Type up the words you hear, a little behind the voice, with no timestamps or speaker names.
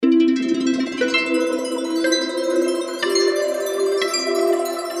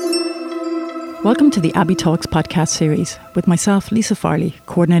Welcome to the Abbey Talks podcast series with myself, Lisa Farley,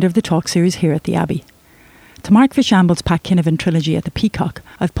 coordinator of the talk series here at the Abbey. To mark Fishamble's Pat Kinnivan trilogy at the Peacock,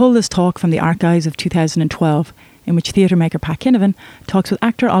 I've pulled this talk from the archives of 2012, in which theatre maker Pat Kinnivan talks with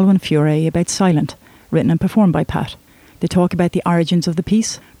actor Olwen Fouéré about Silent, written and performed by Pat. They talk about the origins of the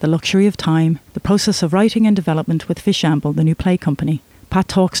piece, the luxury of time, the process of writing and development with Fishamble, the new play company. Pat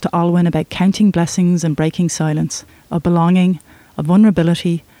talks to Olwen about counting blessings and breaking silence, of belonging, of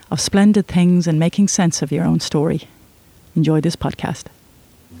vulnerability, of splendid things and making sense of your own story. Enjoy this podcast.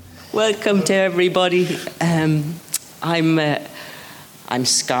 Welcome to everybody. I'm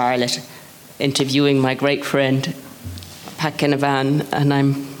Scarlett, interviewing my great friend Pat Kinnivan, and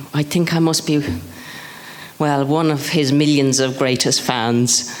I think I must be, well, one of his millions of greatest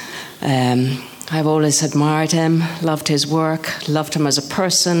fans. I've always admired him, loved his work, loved him as a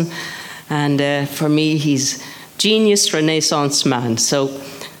person, and for me, he's genius, Renaissance man. So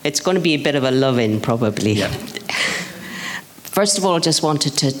it's going to be a bit of a love-in, probably. Yeah. First of all, I just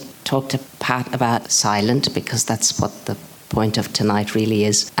wanted to talk to Pat about Silent, because that's what the point of tonight really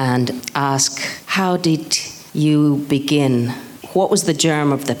is, and ask, how did you begin? What was the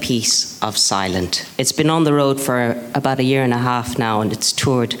germ of the piece of Silent? It's been on the road for about a year and a half now, and it's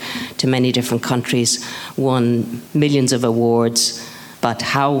toured to many different countries, won millions of awards. But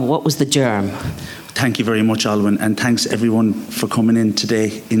what was the germ? Thank you very much, Olwen, and thanks everyone for coming in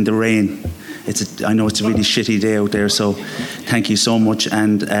today in the rain. I know it's a really shitty day out there, so thank you so much.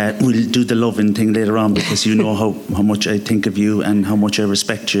 And we'll do the loving thing later on, because you know how much I think of you and how much I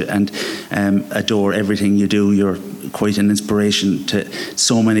respect you and adore everything you do. You're quite an inspiration to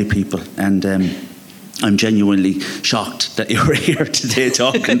so many people, and I'm genuinely shocked that you're here today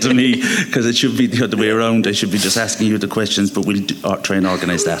talking to me, because it should be the other way around. I should be just asking you the questions, but we'll try and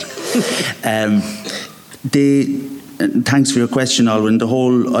organise that. Thanks for your question, Olwen. The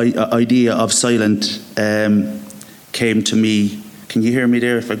whole idea of Silent came to me. Can you hear me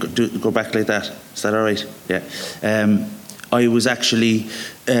there if I go back like that? Is that all right? Yeah. I was actually,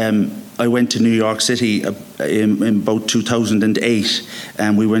 I went to New York City in about 2008,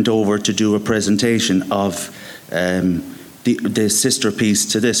 and we went over to do a presentation of the sister piece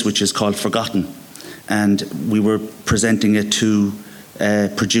to this, which is called Forgotten. And we were presenting it to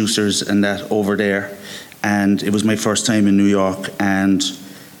producers and that over there. And it was my first time in New York, and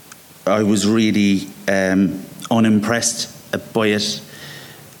I was really unimpressed by it,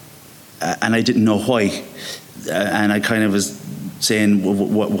 and I didn't know why. And I kind of was saying,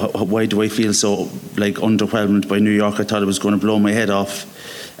 why do I feel so underwhelmed by New York? I thought it was going to blow my head off.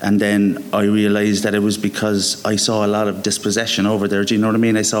 And then I realised that it was because I saw a lot of dispossession over there. Do you know what I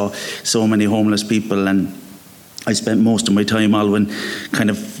mean? I saw so many homeless people, and I spent most of my time, Olwen, kind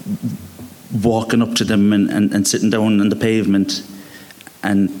of walking up to them and sitting down on the pavement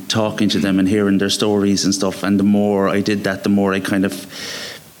and talking to them and hearing their stories and stuff. And the more I did that, the more I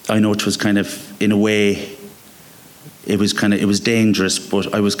know it was kind of, in a way, it was dangerous, but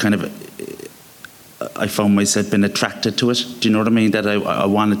I found myself being attracted to it. Do you know what I mean? That I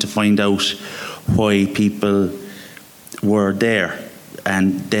wanted to find out why people were there.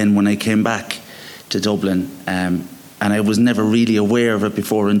 And then when I came back to Dublin, and I was never really aware of it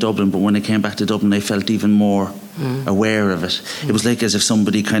before in Dublin, but when I came back to Dublin, I felt even more aware of it. It was like as if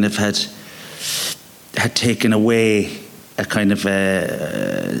somebody kind of had taken away a kind of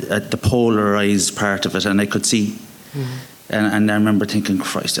the polarised part of it, and I could see. And I remember thinking,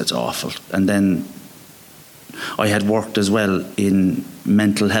 Christ, that's awful. And then I had worked as well in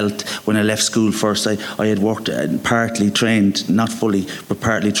mental health. When I left school first, I had worked partly trained, not fully, but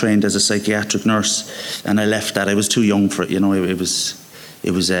partly trained as a psychiatric nurse. And I left that. I was too young for it, you know. It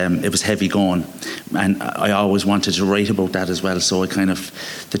was heavy going, and I always wanted to write about that as well. So I kind of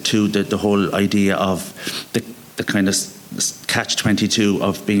the whole idea of the kind of catch-22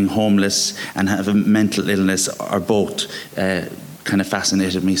 of being homeless and having mental illness are both kind of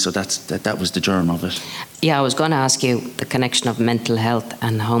fascinated me. So that was the germ of it. Yeah, I was going to ask you the connection of mental health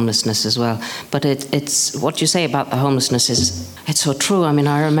and homelessness as well. But it's what you say about the homelessness it's so true. I mean,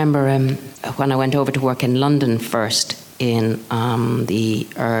 I remember when I went over to work in London first in the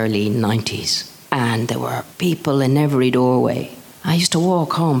early 90s, and there were people in every doorway. I used to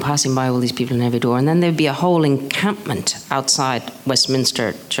walk home passing by all these people in every door, and then there'd be a whole encampment outside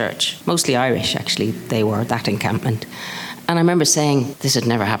Westminster Church. Mostly Irish, actually, they were, that encampment. And I remember saying, this had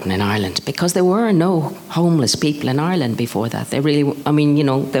never happened in Ireland, because there were no homeless people in Ireland before that. They really, I mean, you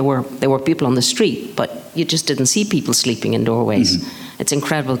know, there were people on the street, but you just didn't see people sleeping in doorways. Mm-hmm. It's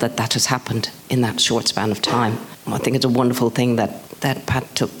incredible that has happened in that short span of time. I think it's a wonderful thing that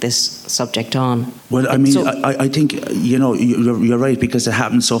Pat took this subject on. Well, I mean, I think, you know, you're right, because it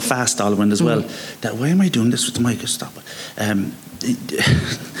happened so fast, Alwyn, as well, that why am I doing this with the mic? Stop it.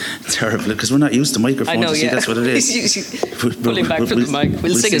 Terrible, because we're not used to microphones. I know, see, that's what it is. Pulling back from the mic.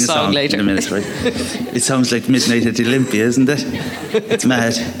 We'll sing a song later. In a minute, right? It sounds like Midnight at the Olympia, isn't it? It's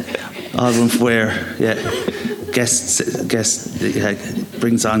mad. Alwyn Ware, yeah. Guest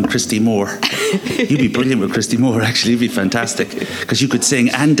brings on Christy Moore. You'd be brilliant with Christy Moore, actually. You'd be fantastic, because you could sing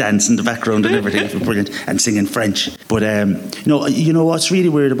and dance in the background and everything. It'd be brilliant, and sing in French. But no, you know what's really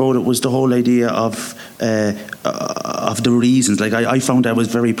weird about it was the whole idea of the reasons. Like I found I was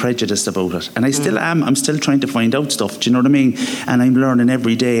very prejudiced about it, and I still am. I'm still trying to find out stuff. Do you know what I mean? And I'm learning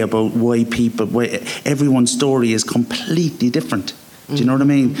every day about why everyone's story is completely different. Do you know what I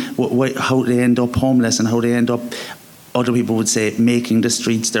mean? How they end up homeless, and how they end up, other people would say, making the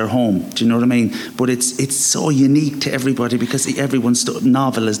streets their home. Do you know what I mean? But it's so unique to everybody, because everyone's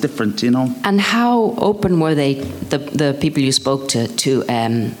novel is different, you know. And how open were they, the people you spoke to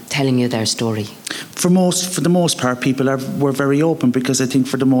telling you their story? For the most part, people were very open, because I think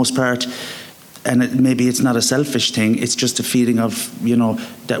for the most part, and maybe it's not a selfish thing, it's just a feeling of, you know,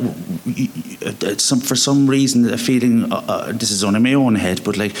 that for some reason, a feeling, this is only my own head,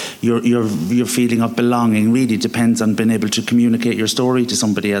 but like your feeling of belonging really depends on being able to communicate your story to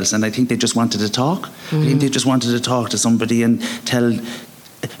somebody else. And I think they just wanted to talk. I think they just wanted to talk to somebody and tell,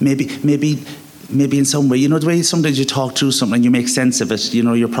 maybe in some way, you know, the way sometimes you talk through something and you make sense of it, you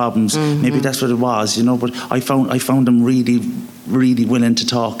know, your problems. Maybe that's what it was, you know. But I found them really, really willing to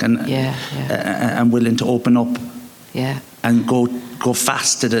talk and willing to open up, and go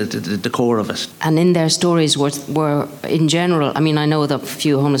fast to the core of it. And in their stories were in general, I mean, I know the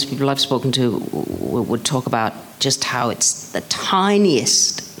few homeless people I've spoken to would talk about just how it's the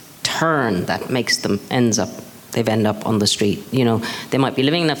tiniest turn that makes them end up on the street. You know, they might be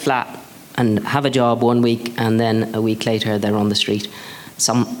living in a flat and have a job 1 week, and then a week later they're on the street.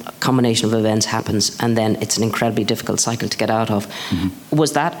 Some combination of events happens, and then it's an incredibly difficult cycle to get out of.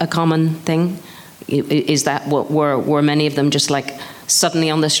 Was that a common thing? Is that what were many of them just like suddenly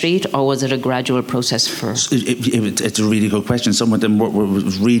on the street, or was it a gradual process for? It's a really good question. Some of them were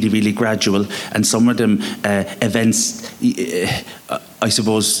really, really gradual, and some of them events. I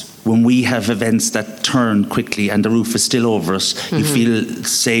suppose when we have events that turn quickly and the roof is still over us, you feel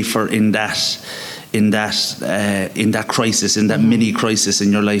safer in that crisis, in that mini crisis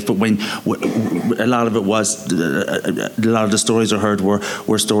in your life. But when a lot of it was, a lot of the stories I heard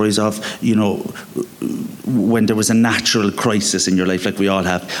were stories of, you know, when there was a natural crisis in your life, like we all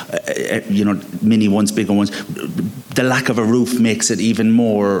have, you know, mini ones, bigger ones. The lack of a roof makes it even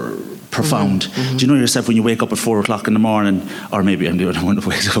more profound. Do you know yourself when you wake up at 4 o'clock in the morning, or maybe I'm the only one who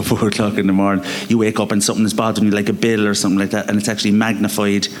wakes up at 4 o'clock in the morning, you wake up and something is bothering you, like a bill or something like that, and it's actually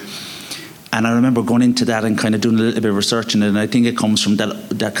magnified. And I remember going into that and kind of doing a little bit of research in it, and I think it comes from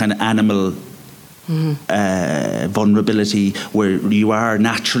that kind of animal vulnerability, where you are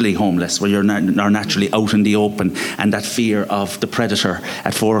naturally homeless, where you're naturally out in the open, and that fear of the predator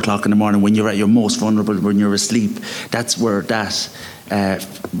at 4 o'clock in the morning when you're at your most vulnerable, when you're asleep. That's where that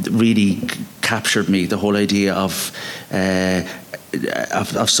really captured me, the whole idea of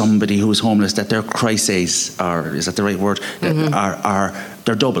somebody who's homeless, that their crises, or is that the right word,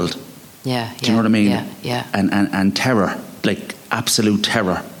 they're doubled. Do you know what I mean? Yeah. And terror, like absolute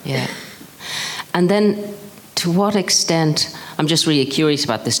terror. Yeah. And then, to what extent, I'm just really curious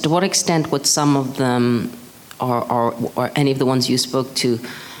about this, to what extent would some of them, or any of the ones you spoke to,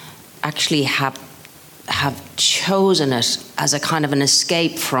 actually have chosen it as a kind of an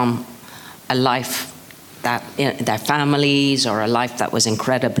escape from a life that, their families, or a life that was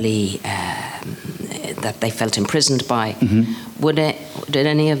incredibly, that they felt imprisoned by? Did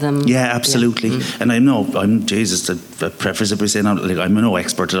any of them? Yeah, absolutely. And I'm Jesus, to preface it by saying, I'm no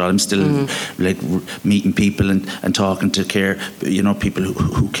expert at all. I'm still like meeting people and talking to people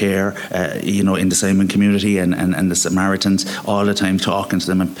who care, in the Simon community and the Samaritans all the time, talking to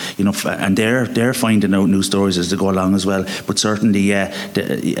them, and they're finding out new stories as they go along as well. But certainly,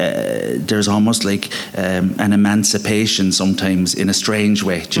 there's almost like an emancipation sometimes in a strange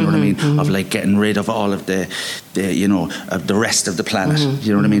way. Do you know what I mean? Of like getting rid of all of the rest of the planet. Do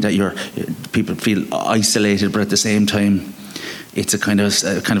you know what I mean? That people feel isolated, but at the same time, it's a kind of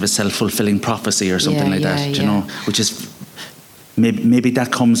a self-fulfilling prophecy or something like that. You know, which is maybe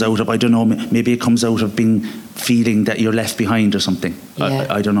that comes out of, I don't know. Maybe it comes out of feeling that you're left behind or something.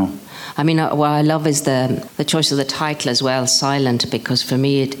 I don't know. I mean, what I love is the choice of the title as well, Silent, because for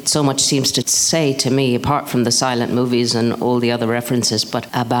me it so much seems to say to me, apart from the silent movies and all the other references, but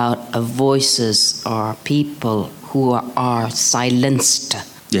about voices or people who are silenced,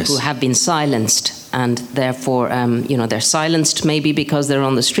 yes. who have been silenced. And therefore, they're silenced maybe because they're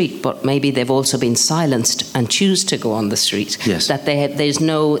on the street, but maybe they've also been silenced and choose to go on the street. Yes. That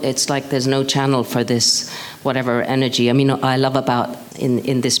it's like there's no channel for this whatever energy. I mean, I love about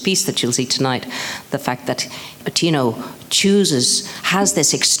in this piece that you'll see tonight, the fact that Tino has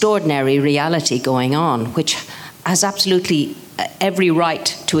this extraordinary reality going on, which has absolutely every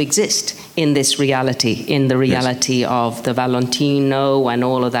right to exist in this reality, in the reality yes. of the Valentino and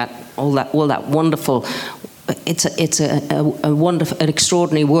all that wonderful. It's a wonderful, an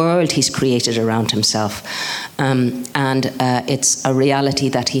extraordinary world he's created around himself, and it's a reality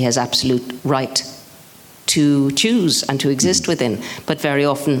that he has absolute right to choose and to exist within. But very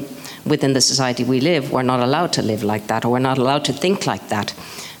often, within the society we live, we're not allowed to live like that, or we're not allowed to think like that.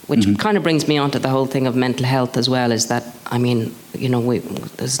 Which kind of brings me on to the whole thing of mental health as well. Is that, I mean,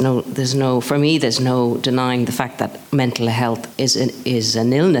 there's no denying the fact that mental health is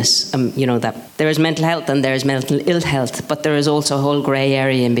an illness. That there is mental health and there is mental ill health, but there is also a whole grey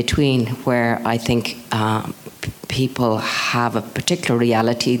area in between where I think people have a particular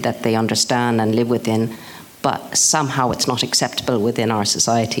reality that they understand and live within, but somehow it's not acceptable within our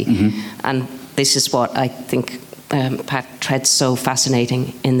society. And this is what I think Pat treads so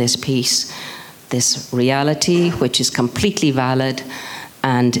fascinating in this piece, this reality which is completely valid,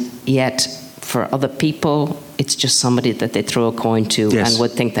 and yet for other people it's just somebody that they throw a coin to yes. and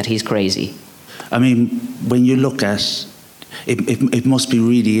would think that he's crazy. I mean, when you look at it must be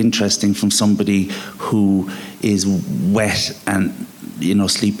really interesting from somebody who is wet and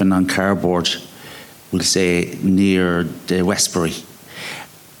sleeping on cardboard, we'll say near the Westbury,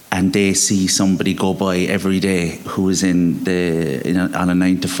 and they see somebody go by every day who is on a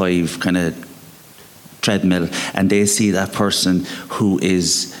 9-to-5 kind of treadmill, and they see that person who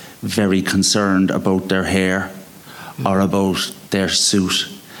is very concerned about their hair or about their suit.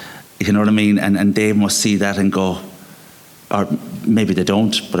 You know what I mean? And they must see that and go, or maybe they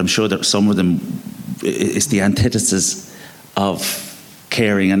don't, but I'm sure that some of them, it's the antithesis of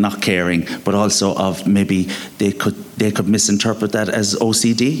caring and not caring, but also of maybe they could misinterpret that as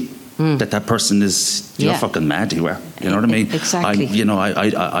OCD. That person is you're fucking mad. You are. You know what I mean? Exactly.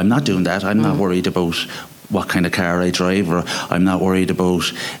 I'm not doing that. I'm not worried about what kind of car I drive, or I'm not worried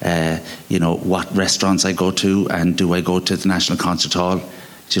about what restaurants I go to, and do I go to the National Concert Hall.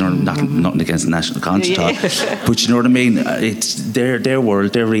 Nothing against the National Concert Hall, but you know what I mean. It's their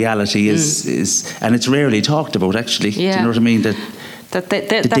world, their reality is, and it's rarely talked about actually. Yeah. Do you know what I mean? The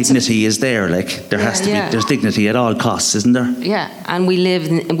dignity is there. Like there has to be. There's dignity at all costs, isn't there? Yeah, and we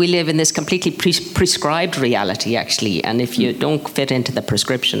live in this completely prescribed reality actually. And if you don't fit into the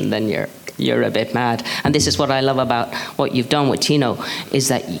prescription, then you're a bit mad. And this is what I love about what you've done with Tino, is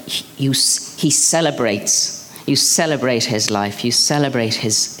that he celebrates. You celebrate his life. You celebrate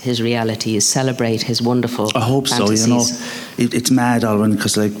his reality. You celebrate his wonderful. I hope fantasies. So. It's mad, Alwyn,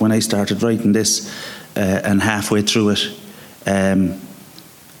 because like when I started writing this, and halfway through it.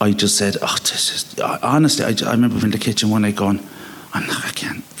 I just said, honestly, I remember in the kitchen one night going, I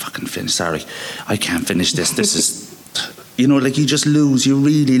can't fucking finish, sorry, I can't finish this. This is, you just lose, you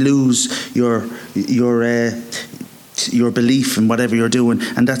really lose your belief in whatever you're doing.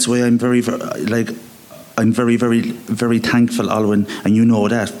 And that's why I'm very, very, very thankful, Alwyn, and you know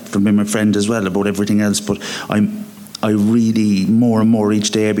that from being my friend as well about everything else, but I really, more and more each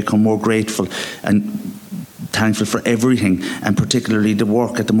day, I become more grateful and thankful for everything, and particularly the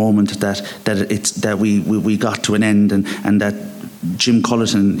work at the moment that we got to an end, and that Jim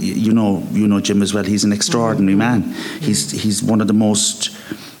Culleton, you know Jim as well. He's an extraordinary man. He's one of the most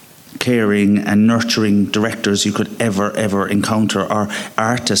caring and nurturing directors you could ever encounter, or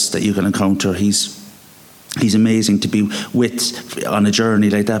artists that you can encounter. He's amazing to be with on a journey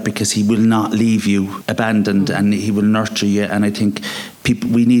like that, because he will not leave you abandoned, and he will nurture you. And I think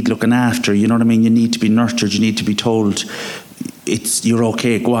we need looking after, you know what I mean? You need to be nurtured, you need to be told you're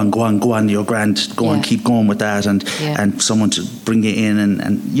okay, go on, you're grand, go on, keep going with that, and someone to bring you in,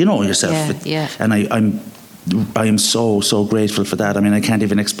 and you know yourself. And I am so grateful for that. I mean, I can't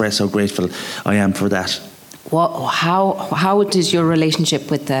even express how grateful I am for that. How does your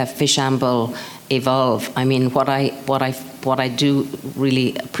relationship with Fishamble evolve? I mean, what I do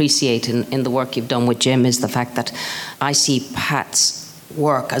really appreciate in the work you've done with Jim is the fact that I see Pat's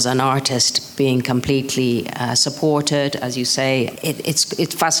work as an artist being completely supported, as you say.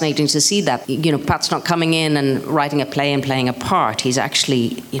 It's fascinating to see that. Pat's not coming in and writing a play and playing a part. He's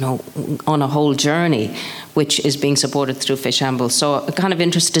actually, on a whole journey, which is being supported through Fishamble. So I'm kind of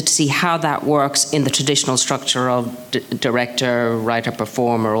interested to see how that works in the traditional structure of director, writer,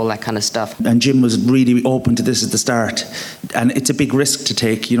 performer, all that kind of stuff. And Jim was really open to this at the start. And it's a big risk to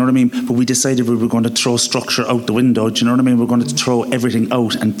take, you know what I mean? But we decided we were going to throw structure out the window, do you know what I mean? We're going to throw everything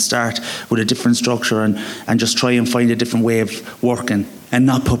out and start with a different structure and just try and find a different way of working and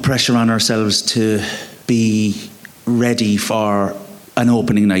not put pressure on ourselves to be ready for an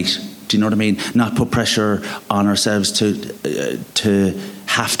opening night. Do you know what I mean? Not put pressure on ourselves to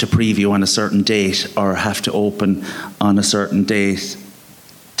have to preview on a certain date or have to open on a certain date.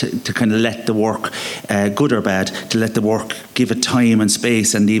 To kind of let the work, good or bad, to let the work give it time and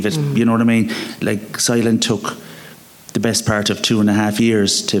space and leave it. You know what I mean? Like Silent took the best part of 2.5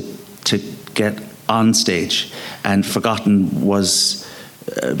 years to get on stage, and Forgotten was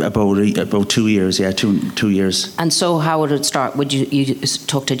about 2 years, 2 years. And so how would it start? Would you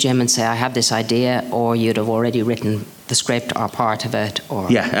talk to Jim and say, I have this idea, or you'd have already written the script or part of it?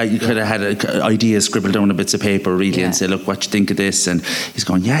 Or you could have had ideas scribbled down on bits of paper, really, and say, look, what you think of this? And he's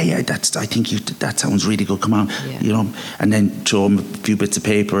going, I think that sounds really good, come on, and then throw him a few bits of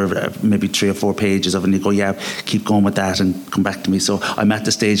paper, maybe 3 or 4 pages of it, and he'd go, keep going with that and come back to me. So I'm at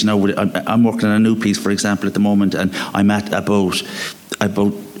the stage now, I'm working on a new piece, for example, at the moment, and I'm at I've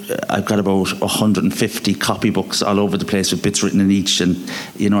got about 150 copybooks all over the place with bits written in each, and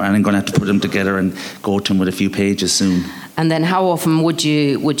and I'm going to have to put them together and go to him with a few pages soon. And then how often would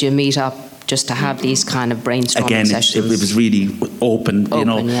you meet up just to have these kind of brainstorming sessions? Again, it was really open,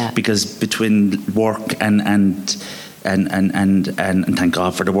 because between work and thank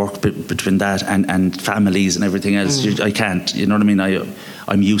God for the work between that and families and everything else, I can't, you know what I mean?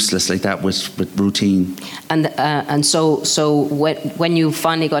 I'm useless like that with routine. And so when you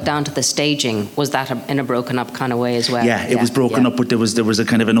finally got down to the staging, was that in a broken up kind of way as well? Yeah, it was broken up, but there was a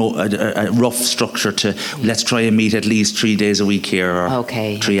kind of a rough structure to let's try and meet at least 3 days a week here, or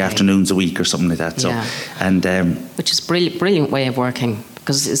 3 afternoons a week or something like that. So, and which is brilliant way of working,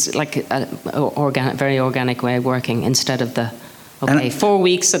 because it's like a very organic way of working instead of the 4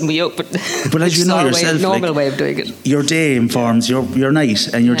 weeks and we open. But as you know yourself, normal way of doing it. Your day informs your night,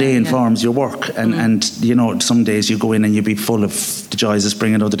 and your day informs your work. And some days you go in and you be full of the joys of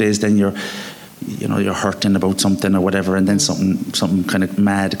spring, and other days then you're hurting about something or whatever, and then something kind of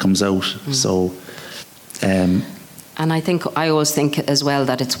mad comes out. So. And I always think as well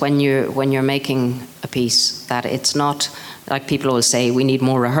that it's when you're making a piece that it's not like people always say we need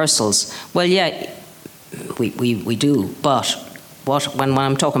more rehearsals. Well, we do, but. When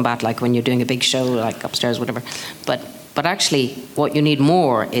I'm talking about, like when you're doing a big show, like upstairs, whatever, but actually what you need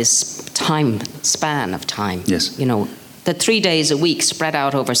more is span of time. Yes. The 3 days a week spread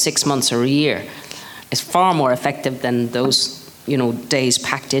out over 6 months or a year is far more effective than those days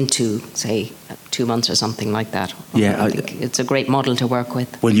packed into, say, 2 months or something like that. Yeah, I think it's a great model to work with.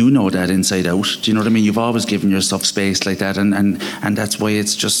 Well, you know that inside out. Do you know what I mean? You've always given yourself space like that, and that's why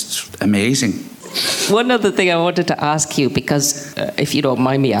it's just amazing. One other thing I wanted to ask you, because if you don't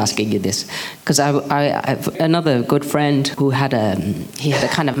mind me asking you this, because I have another good friend who had a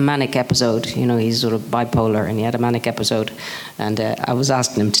kind of manic episode. He's sort of bipolar, and he had a manic episode, and I was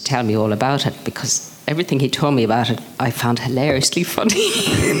asking him to tell me all about it, because everything he told me about it I found hilariously funny.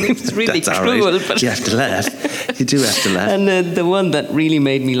 It was really cruel. Right. But you have to laugh. You do have to laugh. And the one that really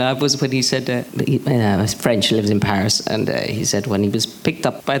made me laugh was when he said, his friend, she lives in Paris, and he said when he was picked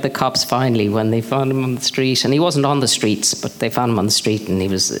up by the cops finally, when they found him on the street, and he wasn't on the streets, but they found him on the street and he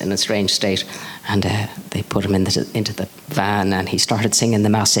was in a strange state, and they put him into the van, and he started singing the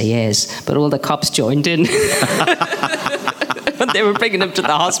Marseillaise, but all the cops joined in. They were bringing him to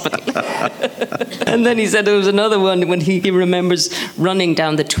the hospital. And then he said there was another one when he remembers running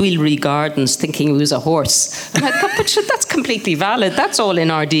down the Tuileries Gardens thinking he was a horse. And I thought, but that's completely valid. That's all in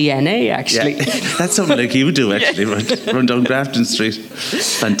our DNA, actually. Yeah. That's something like you do, actually, run down Grafton Street.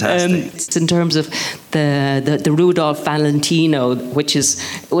 Fantastic. In terms of the Rudolph Valentino, which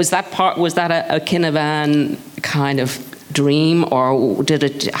was that a Kinnavan kind of dream, or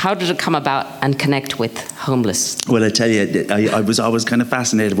how did it come about and connect with Homeless? Well, I tell you, I was always kind of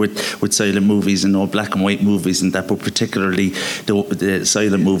fascinated with silent movies and all black and white movies and that, but particularly the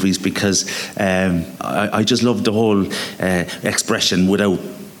silent movies, because I just loved the whole expression without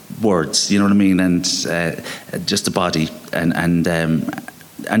words, you know what I mean, and just the body, and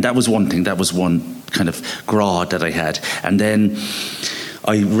that was one thing, that was one kind of graw that I had. And then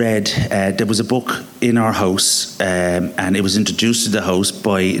I read, there was a book in our house, and it was introduced to the house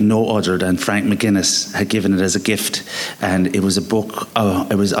by no other than Frank McGuinness, had given it as a gift. And it was a book,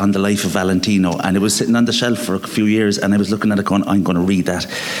 it was on the life of Valentino, and it was sitting on the shelf for a few years, and I was looking at it going, I'm going to read that.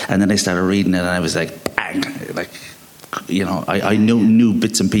 And then I started reading it, and I was like, bang, like, you know, I knew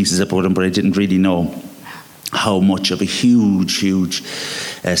bits and pieces about him, but I didn't really know how much of a huge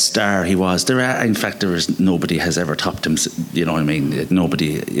star he was. In fact, nobody has ever topped him. You know what I mean?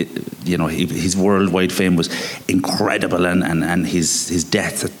 Nobody. You know, his worldwide fame was incredible, and his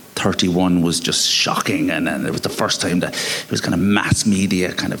death at 31 was just shocking. And it was the first time that it was kind of mass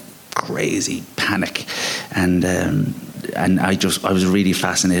media, kind of crazy panic, and I was really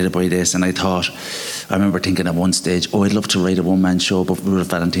fascinated by this. And I remember thinking at one stage, I'd love to write a one-man show about Rudolph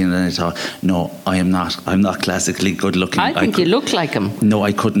Valentino. And I thought, no, I'm not classically good looking. I think you look like him. No,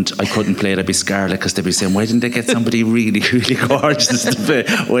 I couldn't play it. I'd be scarlet, because they'd be saying, why didn't they get somebody really gorgeous to play?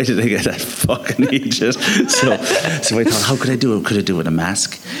 Why did they get that fucking idiot? So I thought, how could I do it? Could I do it with a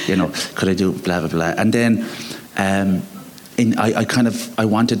mask? You know, could I do blah blah blah? And then I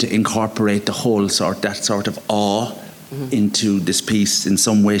wanted to incorporate the whole that sort of awe into this piece in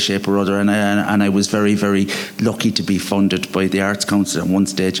some way, shape or other, and I was very, very lucky to be funded by the Arts Council at one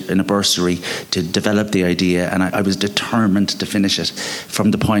stage in a bursary to develop the idea, and I was determined to finish it.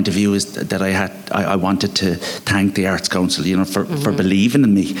 From the point of view is that I wanted to thank the Arts Council, you know, for believing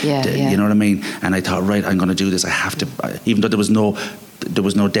in me. You know what I mean? And I thought, right, I'm going to do this. I have to, even though there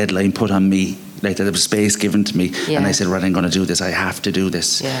was no deadline put on me. Like, there was space given to me, and I said, right, I'm going to do this. I have to do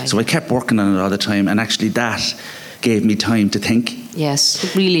this. So I kept working on it all the time, and actually that gave me time to think.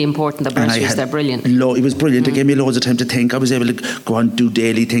 Yes, really important. The bursaries, they're brilliant. It was brilliant. It gave me loads of time to think. I was able to go and do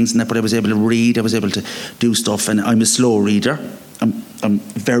daily things and that, but I was able to read. I was able to do stuff, and I'm a slow reader. I'm a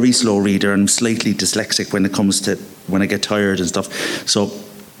very slow reader, and slightly dyslexic when it comes to when I get tired and stuff. So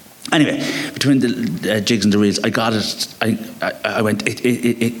anyway, between the jigs and the reels, I got it. I went.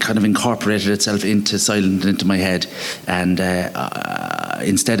 It kind of incorporated itself into silent into my head, and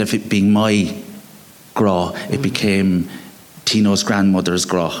instead of it being my Grá, it became Tino's grandmother's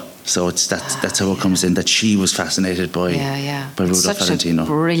Grá. So that's how it comes in, that she was fascinated by Rudolph Valentino. Such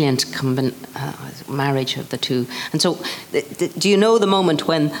a brilliant marriage of the two. And so, do you know the moment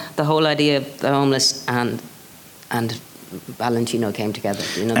when the whole idea of the homeless and Valentino came together?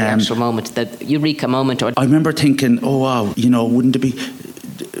 Do you know the actual moment, that eureka moment? Or I remember thinking, oh wow, you know, wouldn't it be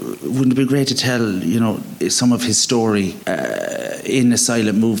great to tell, you know, some of his story in a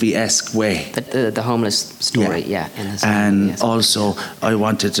silent movie-esque way? The homeless story, in a silent and also, I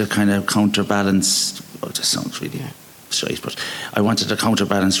wanted to kind of counterbalance. This sounds really straight, but I wanted to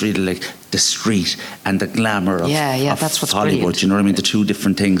counterbalance really like the street and the glamour of, that's what's Hollywood. Brilliant. You know what I mean? The two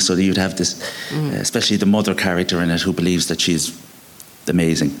different things, so that you'd have this, especially the mother character in it, who believes that she's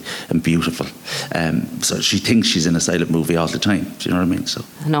amazing and beautiful. So she thinks she's in a silent movie all the time. Do you know what I mean? So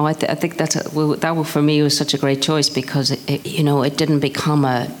no, I think that for me was such a great choice, because it didn't become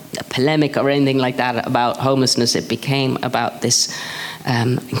a polemic or anything like that about homelessness. It became about this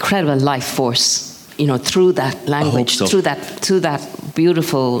incredible life force. You know, through that language, through that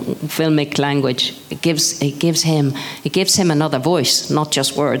beautiful filmic language, it gives him another voice, not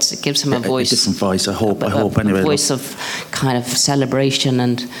just words. It gives him a voice, a different voice. I hope anyway. A voice of kind of celebration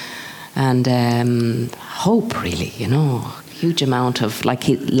and hope, really. You know, huge amount of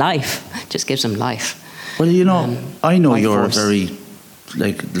life. Just gives him life. Well, you know, I know you're very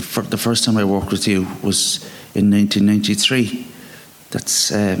the first time I worked with you was in 1993.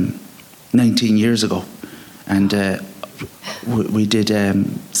 That's 19 years ago, and we did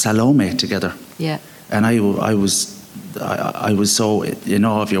Salome together. Yeah. And I was so in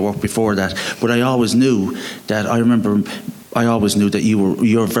awe of your work before that, but I always knew that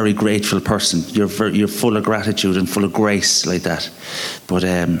you're a very grateful person. You're full of gratitude and full of grace like that. But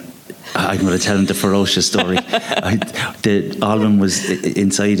I'm going to tell him the ferocious story. The album was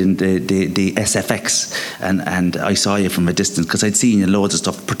inside in the SFX, and I saw you from a distance, because I'd seen you in loads of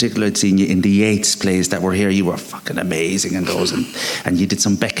stuff. Particularly, I'd seen you in the Yates plays that were here. You were fucking amazing in those, and you did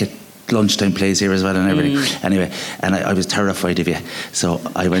some Beckett lunchtime plays here as well and everything. Anyway, and I was terrified of you, so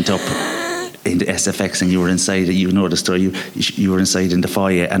I went up in the SFX, and you were inside. You know the story. You were inside in the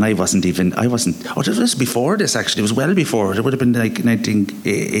foyer, and I wasn't. Oh, this was before this. Actually, it was well before. It would have been like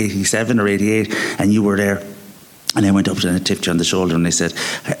 1987 or 88, and you were there. And I went up and I tipped you on the shoulder, and I said,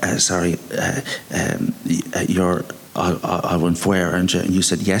 "Sorry, you're Alwyn Fuer, aren't you?" And you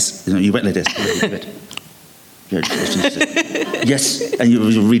said, "Yes." You know, you went like this. Yes, and you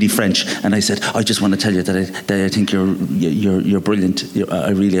were really French. And I said, I just want to tell you that I think you're brilliant.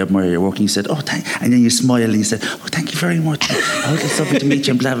 I really admire your work. And you said, oh, thank. And then you smiled and you said, oh, thank you very much. Oh, it's lovely to meet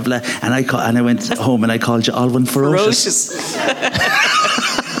you and blah, blah, blah. And I went home and I called you Alwyn Ferocious.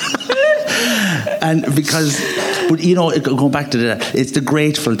 And but going back to that, it's the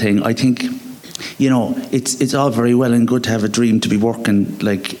grateful thing. I think, it's all very well and good to have a dream to be working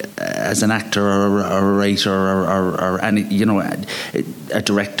like as an actor or a writer or any, a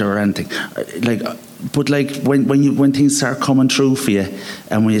director or anything. But when things start coming true for you,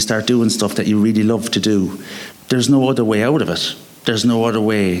 and when you start doing stuff that you really love to do, there's no other way out of it. There's no other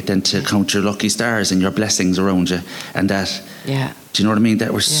way than to count your lucky stars and your blessings around you, and that. Yeah. Do you know what I mean?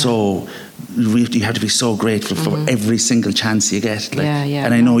 That you have to be so grateful for every single chance you get.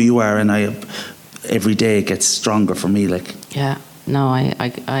 And I know you are, and every day it gets stronger for me. Yeah. No,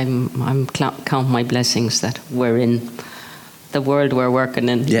 I'm count my blessings that we're in the world we're working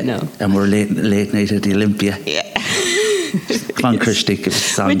in. Yeah. And we're late night at the Olympia. Yeah. Come on, Kirsty, give us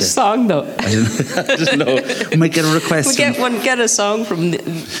a song. Which song, though? I don't know. We might get a request. Get a song from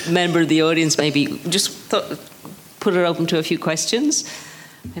a member of the audience, maybe. Just put it open to a few questions,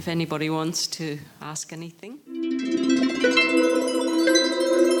 if anybody wants to ask anything.